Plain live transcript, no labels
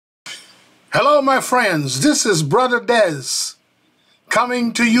Hello, my friends. This is Brother Des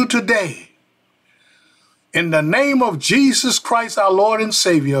coming to you today in the name of Jesus Christ, our Lord and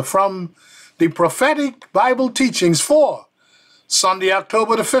Savior, from the prophetic Bible teachings for Sunday,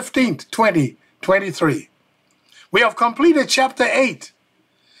 October the 15th, 2023. We have completed chapter 8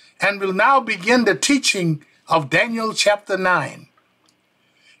 and will now begin the teaching of Daniel chapter 9.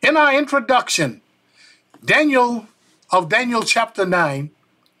 In our introduction, Daniel chapter 9,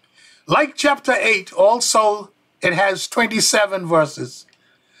 like chapter 8, also it has 27 verses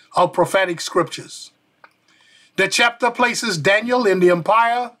of prophetic scriptures. The chapter places Daniel in the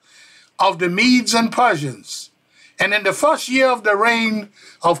empire of the Medes and Persians, and in the first year of the reign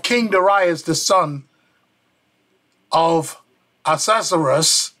of King Darius, the son of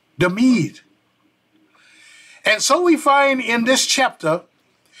Ahasuerus the Mede. And so we find in this chapter,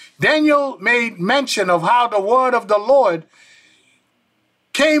 Daniel made mention of how the word of the Lord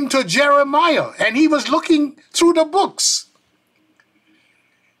came to Jeremiah, and he was looking through the books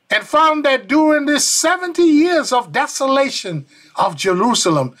and found that during this 70 years of desolation of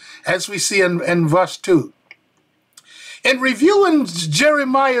Jerusalem, as we see in verse 2, in reviewing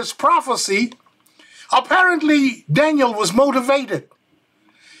Jeremiah's prophecy, apparently Daniel was motivated,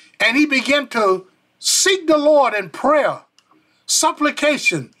 and he began to seek the Lord in prayer,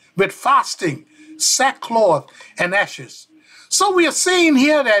 supplication, with fasting, sackcloth, and ashes. So we are seeing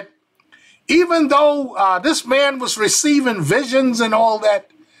here that even though this man was receiving visions and all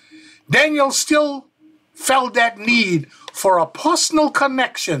that, Daniel still felt that need for a personal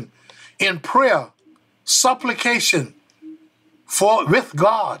connection in prayer, supplication with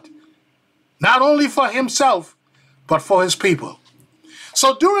God, not only for himself, but for his people.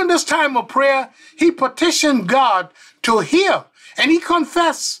 So during this time of prayer, he petitioned God to hear, and he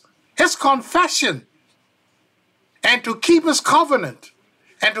confessed his confession, and to keep his covenant,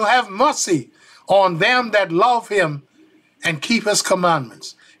 and to have mercy on them that love him and keep his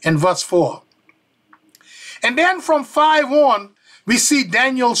commandments, in verse 4. And then from 5 on, we see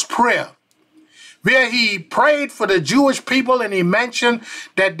Daniel's prayer, where he prayed for the Jewish people, and he mentioned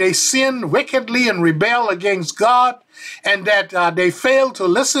that they sinned wickedly and rebelled against God, and that they failed to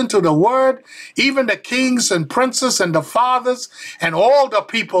listen to the word. Even the kings and princes and the fathers and all the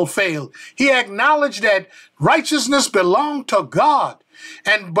people failed. He acknowledged that righteousness belonged to God.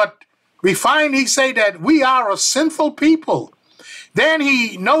 But we find he say that we are a sinful people. Then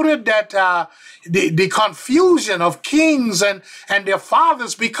he noted that the confusion of kings and their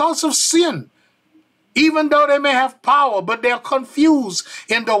fathers because of sin, even though they may have power, but they're confused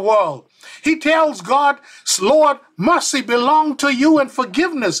in the world. He tells God, Lord, mercy belong to you and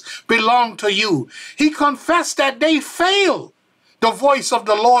forgiveness belong to you. He confessed that they failed the voice of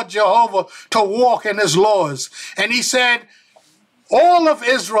the Lord Jehovah to walk in his laws. And he said, all of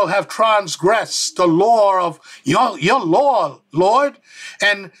Israel have transgressed the law of your law, Lord,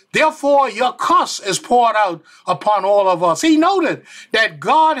 and therefore your curse is poured out upon all of us. He noted that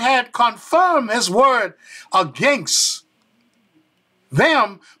God had confirmed his word against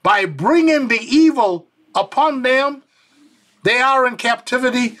them by bringing the evil upon them. They are in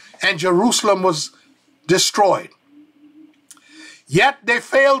captivity, and Jerusalem was destroyed. Yet they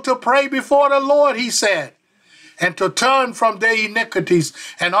failed to pray before the Lord, he said, and to turn from their iniquities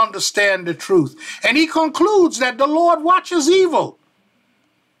and understand the truth. And he concludes that the Lord watches evil,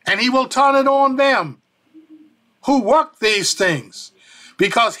 and he will turn it on them who work these things,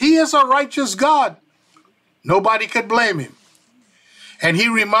 because he is a righteous God. Nobody could blame him. And he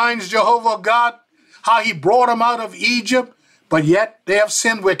reminds Jehovah God how he brought them out of Egypt, but yet they have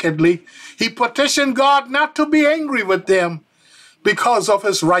sinned wickedly. He petitioned God not to be angry with them because of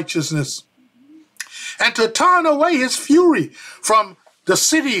his righteousness, and to turn away his fury from the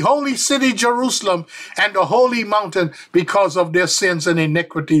city, holy city Jerusalem, and the holy mountain because of their sins and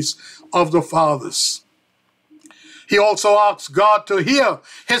iniquities of the fathers. He also asked God to hear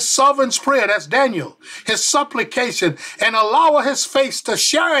his servant's prayer, that's Daniel, his supplication, and allow his face to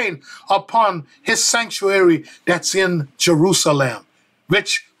shine upon his sanctuary that's in Jerusalem,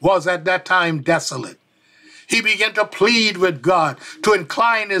 which was at that time desolate. He began to plead with God to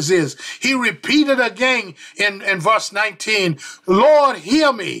incline his ears. He repeated again in verse 19, Lord,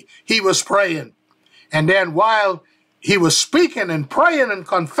 hear me, he was praying. And then while he was speaking and praying and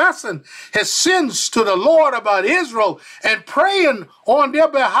confessing his sins to the Lord about Israel and praying on their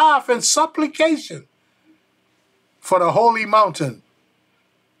behalf in supplication for the holy mountain,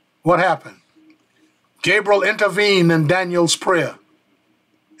 what happened? Gabriel intervened in Daniel's prayer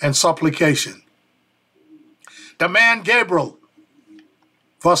and supplication. The man Gabriel,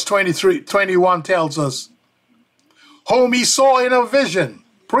 verse 21 tells us, whom he saw in a vision,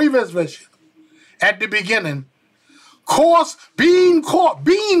 previous vision, at the beginning, being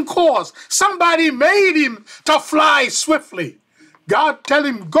caused. Somebody made him to fly swiftly. God tell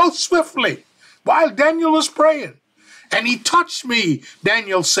him, go swiftly, while Daniel was praying. And he touched me,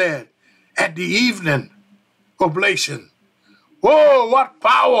 Daniel said, at the evening oblation. Oh, what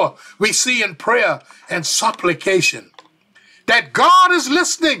power we see in prayer and supplication. That God is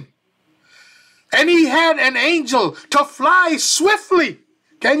listening. And he had an angel to fly swiftly.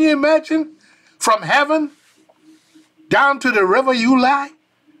 Can you imagine? From heaven down to the river you lie?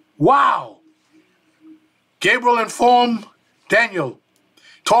 Wow. Gabriel informed Daniel.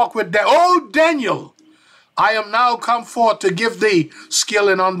 Talk with Daniel. Oh, Daniel, I am now come forth to give thee skill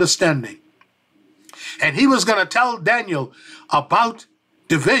and understanding. And he was going to tell Daniel about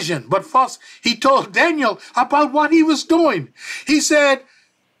the vision. But first, he told Daniel about what he was doing. He said,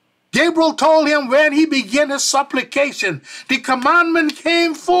 Gabriel told him when he began his supplication, the commandment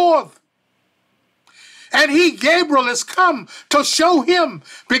came forth. And Gabriel, has come to show him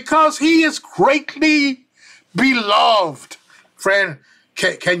because he is greatly beloved. Friend,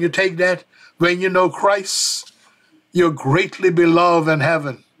 can you take that? When you know Christ, you're greatly beloved in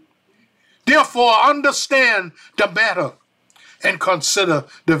heaven. Therefore, understand the matter and consider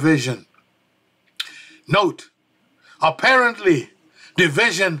the vision. Note, apparently, the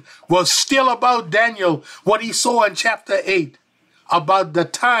vision was still about Daniel, what he saw in chapter 8, about the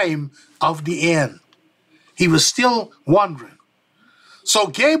time of the end. He was still wondering. So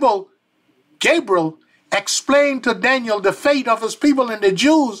Gabriel explained to Daniel the fate of his people and the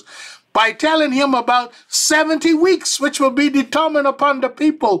Jews by telling him about 70 weeks, which will be determined upon the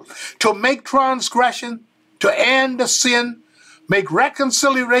people to make transgression, to end the sin, make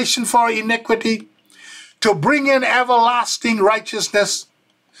reconciliation for iniquity, to bring in everlasting righteousness,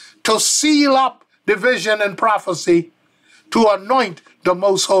 to seal up the vision and prophecy, to anoint the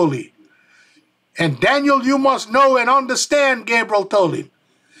most holy. And Daniel, you must know and understand, Gabriel told him,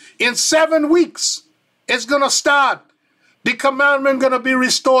 in 7 weeks, it's going to start. The commandment going to be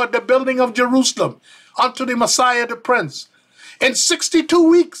restored, the building of Jerusalem, unto the Messiah, the Prince. In 62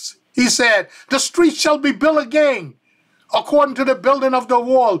 weeks, he said, the streets shall be built again, according to the building of the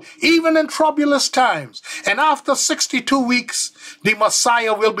wall, even in troublous times. And after 62 weeks, the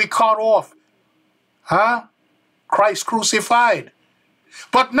Messiah will be cut off. Christ crucified.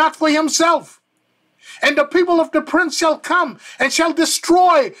 But not for himself. And the people of the Prince shall come and shall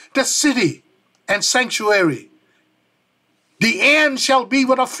destroy the city and sanctuary. The end shall be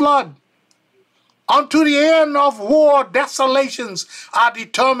with a flood. Unto the end of war, desolations are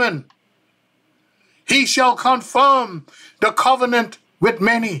determined. He shall confirm the covenant with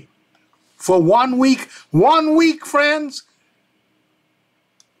many. For 1 week, friends.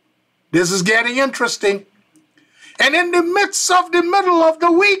 This is getting interesting. And in the midst of the middle of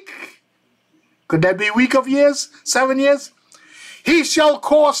the week, could that be week of years, 7 years? He shall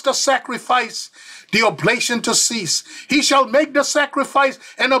cause the sacrifice, the oblation to cease. He shall make the sacrifice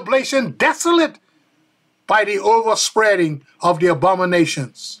and oblation desolate by the overspreading of the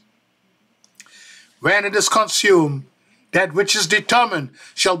abominations. When it is consumed, that which is determined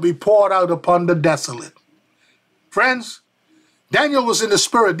shall be poured out upon the desolate. Friends, Daniel was in the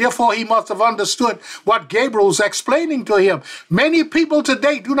spirit, therefore he must have understood what Gabriel was explaining to him. Many people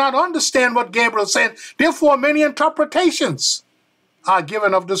today do not understand what Gabriel said, therefore many interpretations are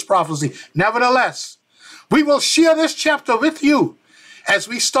given of this prophecy. Nevertheless, we will share this chapter with you as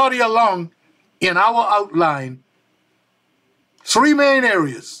we study along in our outline. 3 main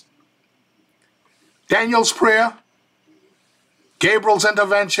areas: Daniel's prayer, Gabriel's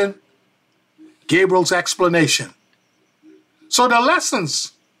intervention, Gabriel's explanation. So the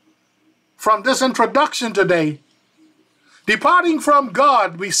lessons from this introduction today, departing from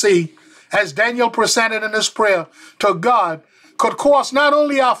God, we see, as Daniel presented in his prayer to God, could cause not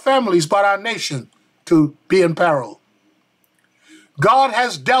only our families, but our nation to be in peril. God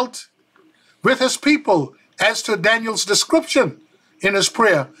has dealt with his people as to Daniel's description in his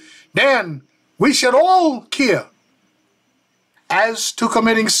prayer. Then we should all care as to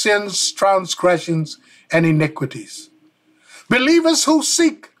committing sins, transgressions, and iniquities. Believers who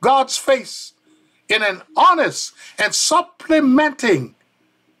seek God's face in an honest and supplementing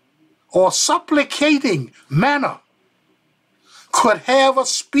or supplicating manner could have a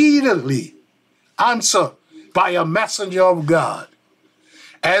speedily answer by a messenger of God,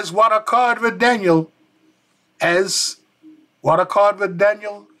 as what occurred with Daniel,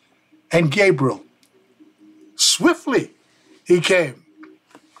 and Gabriel. Swiftly he came.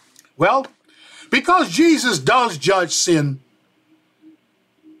 Well, because Jesus does judge sin,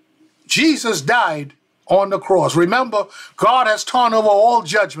 Jesus died on the cross. Remember, God has turned over all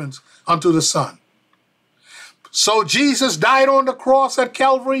judgments unto the Son. So Jesus died on the cross at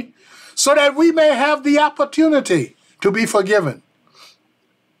Calvary so that we may have the opportunity to be forgiven.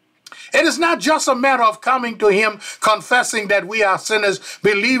 It is not just a matter of coming to him, confessing that we are sinners,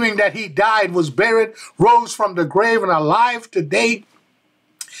 believing that he died, was buried, rose from the grave, and alive today,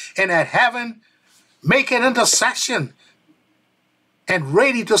 and at heaven, making intercession and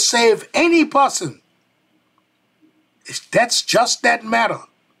ready to save any person. That's just that matter.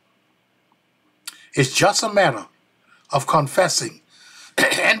 It's just a matter of confessing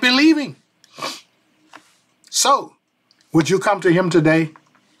and believing. So, would you come to him today?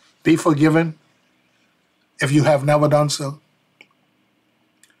 Be forgiven if you have never done so.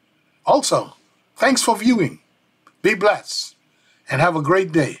 Also, thanks for viewing. Be blessed and have a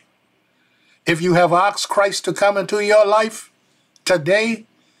great day. If you have asked Christ to come into your life today,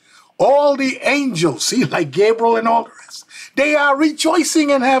 all the angels, see, like Gabriel and all the rest, they are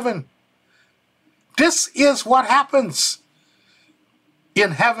rejoicing in heaven. This is what happens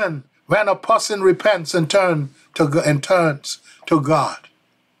in heaven when a person repents and turns to God.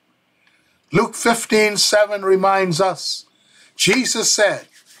 Luke 15:7 reminds us, Jesus said,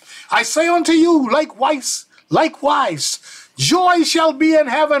 I say unto you, likewise, joy shall be in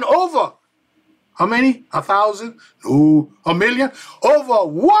heaven over, how many? 1,000? No, 1,000,000? Over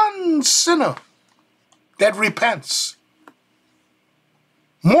one sinner that repents.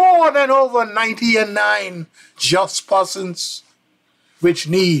 More than over 99 just persons which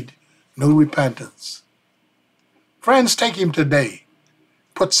need no repentance. Friends, take him today.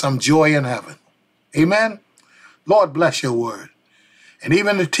 Put some joy in heaven. Amen. Lord, bless your word. And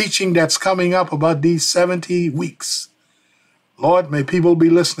even the teaching that's coming up about these 70 weeks. Lord, may people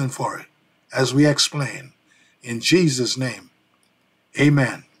be listening for it as we explain. In Jesus' name,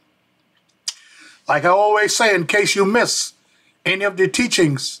 amen. Like I always say, in case you miss any of the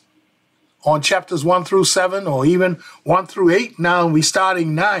teachings on chapters 1 through 7 or even 1 through 8, now we're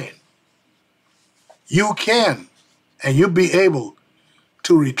starting 9. You can and you'll be able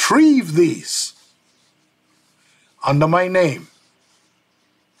to retrieve these under my name,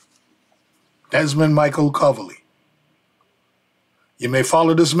 Desmond Michael Coverly. You may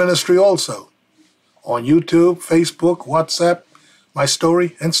follow this ministry also on YouTube, Facebook, WhatsApp, my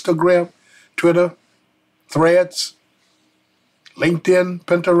story, Instagram, Twitter, Threads, LinkedIn,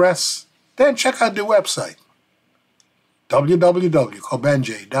 Pinterest. Then check out the website,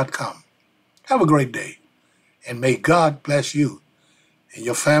 www.cobenj.com. Have a great day, and may God bless you and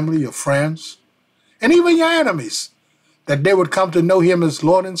your family, your friends, and even your enemies, that they would come to know him as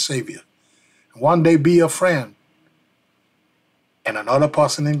Lord and Savior, and one day be your friend and another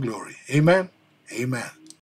person in glory. Amen. Amen.